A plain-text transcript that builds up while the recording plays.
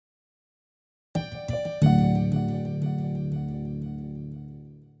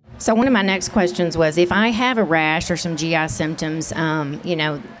So one of my next questions was, if I have a rash or some GI symptoms, do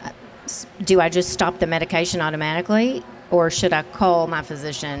I just stop the medication automatically, or should I call my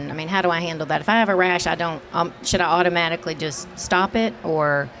physician? I mean, how do I handle that? If I have a rash, should I automatically just stop it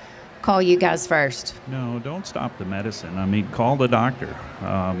or call you guys first? No, don't stop the medicine. I mean, call the doctor.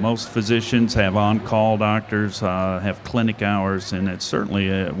 Most physicians have on-call doctors, have clinic hours, and it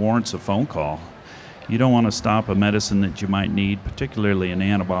certainly warrants a phone call. You don't want to stop a medicine that you might need, particularly an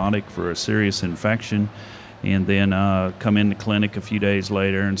antibiotic for a serious infection, and then come in the clinic a few days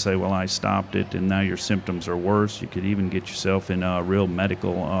later and say, well, I stopped it, and now your symptoms are worse. You could even get yourself in real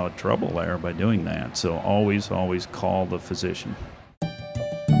medical trouble there by doing that. So always, always call the physician.